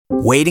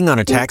Waiting on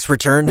a tax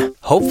return?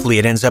 Hopefully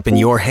it ends up in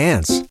your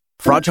hands.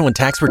 Fraudulent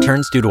tax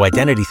returns due to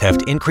identity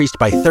theft increased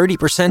by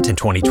 30% in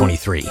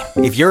 2023.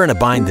 If you're in a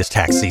bind this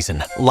tax season,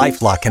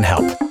 LifeLock can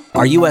help.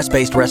 Our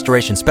U.S.-based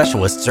restoration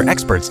specialists are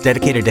experts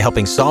dedicated to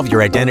helping solve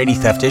your identity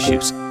theft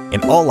issues.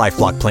 And all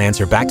LifeLock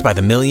plans are backed by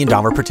the $1 Million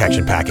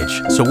Protection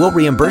Package. So we'll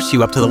reimburse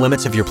you up to the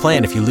limits of your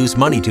plan if you lose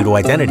money due to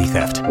identity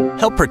theft.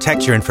 Help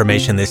protect your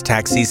information this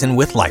tax season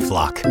with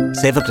LifeLock.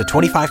 Save up to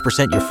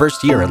 25% your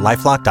first year at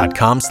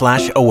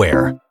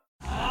LifeLock.com/aware.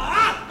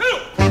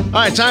 All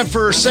right, time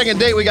for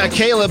second date. We got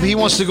Caleb. He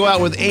wants to go out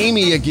with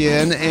Amy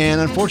again, and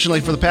unfortunately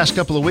for the past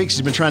couple of weeks,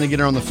 he's been trying to get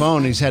her on the phone,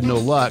 and he's had no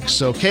luck.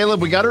 So,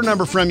 Caleb, we got her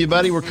number from you,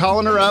 buddy. We're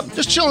calling her up.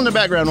 Just chill in the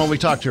background while we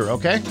talk to her,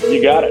 okay?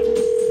 You got it.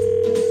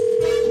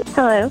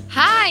 Hello.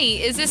 Hi,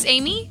 is this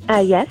Amy?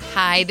 Yes.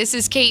 Hi, this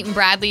is Cait and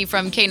Bradley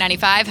from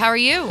K95. How are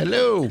you?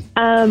 Hello.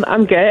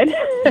 I'm good.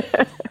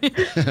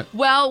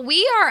 Well,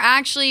 we are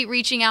actually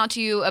reaching out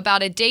to you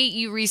about a date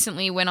you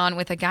recently went on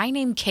with a guy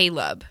named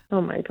Caleb.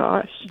 Oh my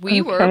gosh.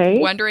 We were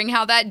wondering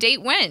how that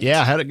date went.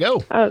 Yeah, how'd it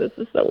go? Oh, this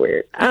is so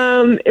weird.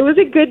 It was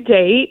a good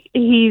date.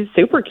 He's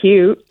super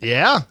cute.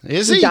 Yeah,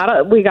 is he?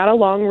 We got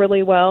along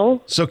really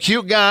well. So,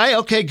 cute guy.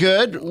 Okay,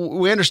 good.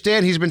 We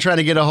understand he's been trying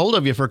to get a hold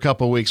of you for a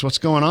couple of weeks. What's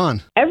going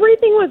on?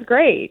 Everything was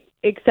great,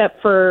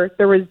 except for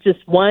there was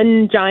just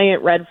one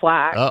giant red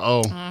flag.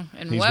 Uh-oh.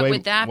 And what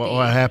would that be?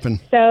 What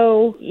happened?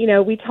 So,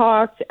 we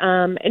talked,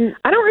 and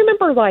I don't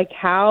remember,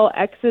 how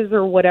exes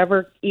or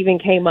whatever even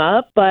came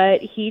up,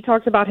 but he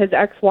talked about his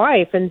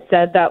ex-wife and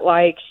said that,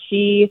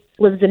 she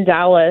lives in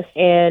Dallas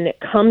and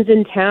comes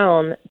in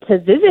town to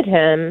visit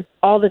him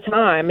all the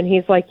time. And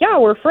he's like, yeah,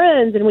 we're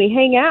friends and we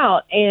hang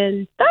out.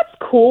 And that's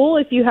cool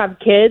if you have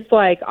kids.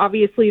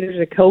 Obviously there's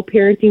a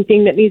co-parenting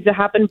thing that needs to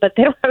happen, but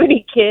they don't have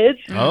any kids.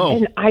 Oh.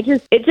 And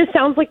it just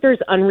sounds like there's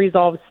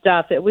unresolved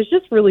stuff. It was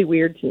just really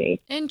weird to me.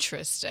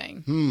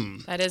 Interesting.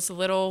 That is a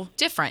little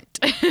different.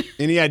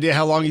 Any idea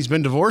how long he's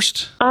been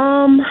divorced?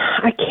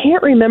 I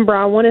can't remember.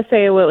 I want to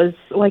say it was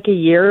a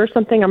year or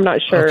something. I'm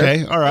not sure.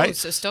 Okay, all right. Oh,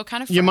 so still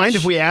kind of fresh. You mind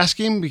if we ask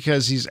him?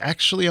 Because he's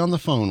actually on the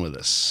phone with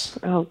us.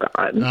 Oh,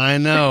 God. I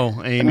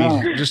know,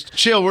 Amy. Just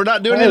chill. We're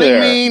not doing anything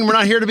mean. We're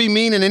not here to be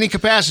mean in any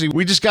capacity.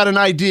 We just got an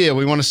idea.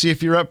 We want to see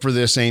if you're up for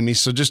this, Amy.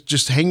 So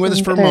just hang with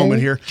us for a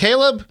moment here.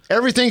 Caleb,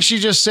 everything she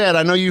just said,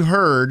 I know you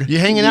heard. You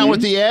hanging out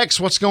with the ex?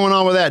 What's going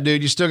on with that,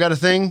 dude? You still got a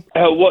thing?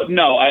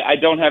 No, I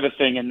don't have a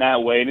thing in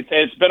that way. And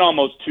it's been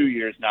almost 2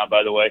 years now,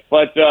 by the way.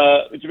 But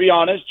to be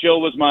honest, Jill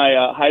was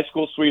my high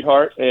school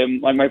sweetheart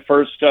and my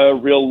first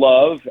real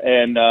love.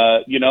 And,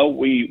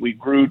 we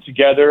grew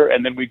together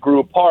and then we grew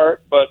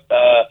apart, but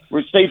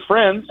we stayed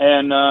friends.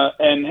 And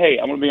hey,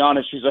 I'm going to be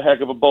honest, she's a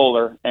heck of a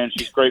bowler and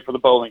she's great for the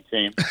bowling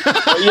team.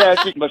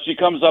 But she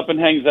comes up and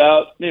hangs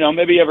out,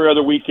 maybe every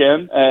other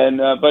weekend. And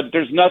but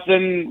there's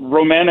nothing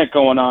romantic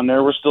going on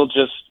there. We're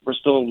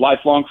still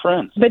lifelong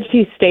friends. But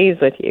she stays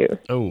with you.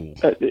 Oh.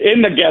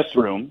 In the guest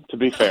room, to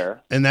be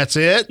fair. And that's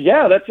it?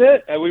 Yeah, that's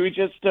it.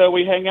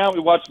 We hang out, we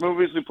watch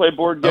movies, we play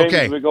board games,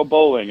 and we go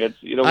bowling. It's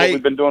what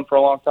we've been doing for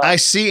a long time. I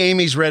see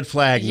Amy's red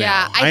flag now.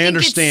 Yeah, I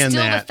understand it's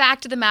still that. the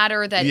fact of the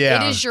matter that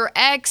it is your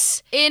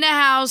ex in a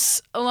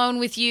house alone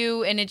with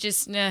you, and it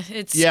just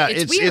it's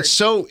weird. It's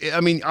so.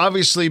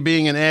 Obviously,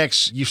 being an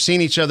ex, you've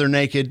seen each other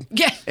naked.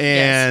 Yeah,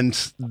 and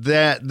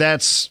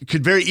that's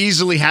could very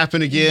easily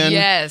happen again.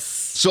 Yes.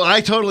 So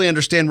I totally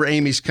understand where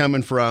Amy's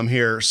coming from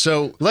here.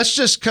 So let's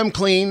just come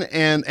clean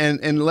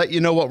and let you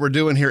know what we're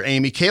doing here,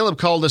 Amy. Caleb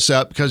called us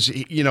up because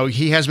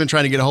he has been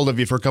trying to get a hold of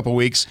you for a couple of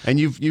weeks, and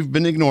you've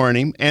been ignoring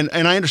him, and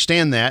I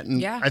understand that,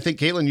 and I think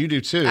Caitlin, you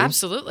do too.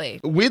 Absolutely.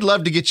 We'd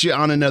love to get you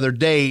on another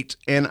date,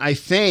 and I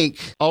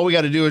think all we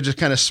got to do is just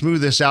kind of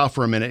smooth this out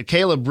for a minute.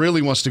 Caleb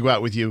really wants to go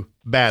out with you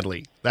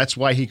badly. That's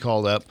why he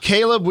called up.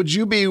 Caleb, would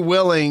you be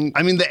willing?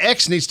 The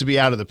ex needs to be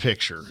out of the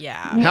picture.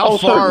 Yeah. How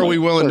far are we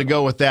willing to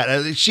go with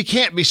that? She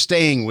can't be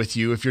staying with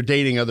you if you're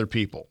dating other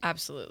people.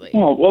 Absolutely.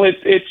 Well,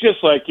 it's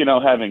just like,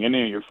 having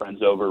any of your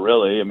friends over,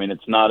 really.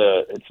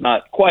 It's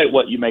not quite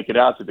what you make it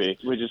out to be.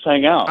 We just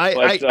hang out.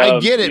 I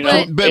get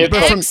it. But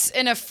ex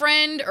and a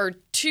friend are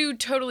two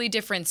totally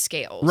different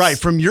scales. Right.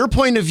 From your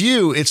point of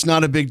view, it's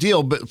not a big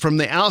deal. But from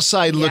the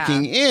outside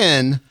looking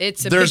in,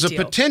 there's a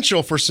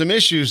potential for some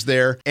issues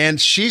there. And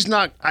she's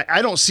not,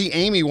 I don't see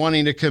Amy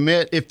wanting to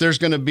commit if there's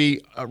going to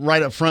be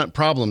right up front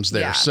problems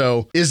there. Yeah.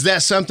 So is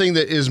that something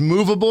that is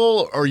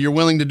movable or you're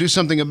willing to do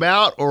something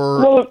about? Or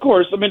Well, of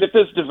course. If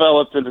it's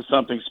developed into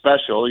something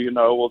special,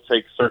 we'll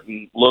take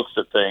certain looks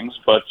at things.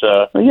 But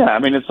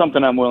it's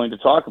something I'm willing to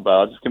talk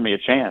about. Just give me a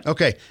chance.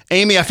 Okay.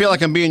 Amy, I feel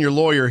like I'm being your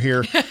lawyer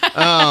here.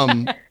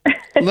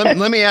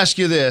 Let me ask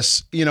you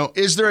this.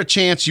 Is there a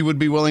chance you would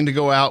be willing to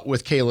go out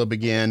with Caleb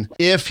again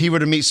if he were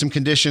to meet some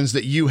conditions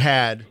that you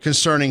had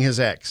concerning his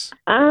ex?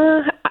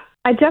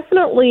 I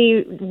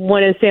definitely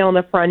want to say on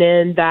the front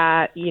end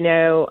that,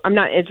 I'm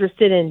not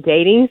interested in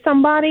dating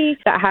somebody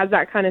that has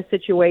that kind of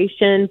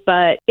situation,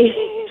 but if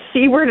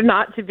she were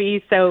not to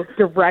be so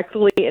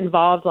directly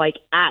involved, like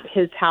at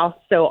his house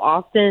so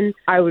often,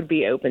 I would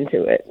be open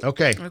to it.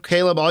 Okay.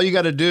 Caleb, all you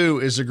got to do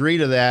is agree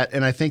to that,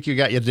 and I think you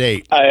got your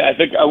date. I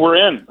think we're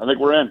in.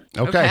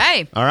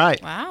 Okay. All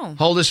right. Wow.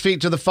 Hold his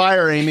feet to the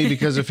fire, Amy,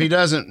 because if he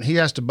doesn't, he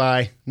has to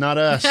buy, not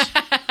us.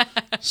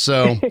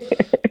 So,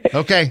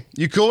 okay.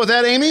 You cool with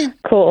that, Amy?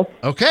 Cool.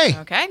 Okay.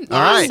 Okay. All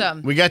awesome.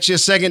 right. We got you a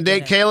second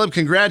date, Caleb.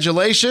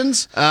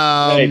 Congratulations.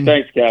 Hey,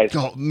 thanks, guys.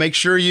 Make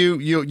sure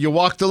you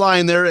walk the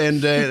line there,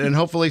 and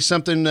hopefully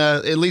something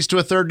at least to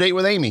a third date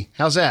with Amy.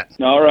 How's that?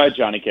 All right,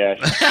 Johnny Cash.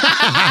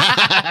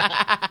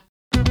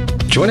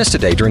 Join us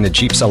today during the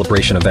Jeep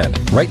Celebration event.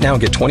 Right now,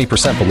 get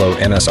 20% below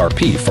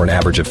MSRP for an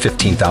average of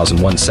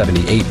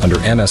 $15,178 under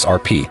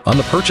MSRP on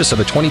the purchase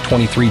of a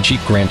 2023 Jeep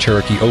Grand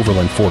Cherokee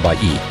Overland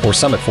 4xE or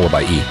Summit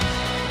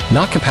 4xE.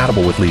 Not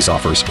compatible with lease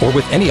offers or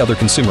with any other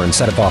consumer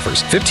incentive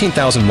offers.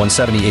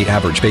 $15,178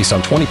 average based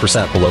on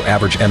 20% below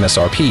average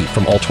MSRP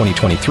from all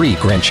 2023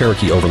 Grand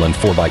Cherokee Overland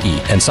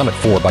 4xE and Summit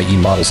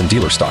 4xE models in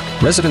dealer stock.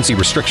 Residency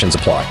restrictions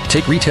apply.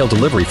 Take retail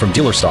delivery from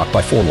dealer stock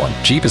by 4/1.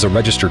 Jeep is a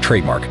registered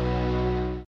trademark.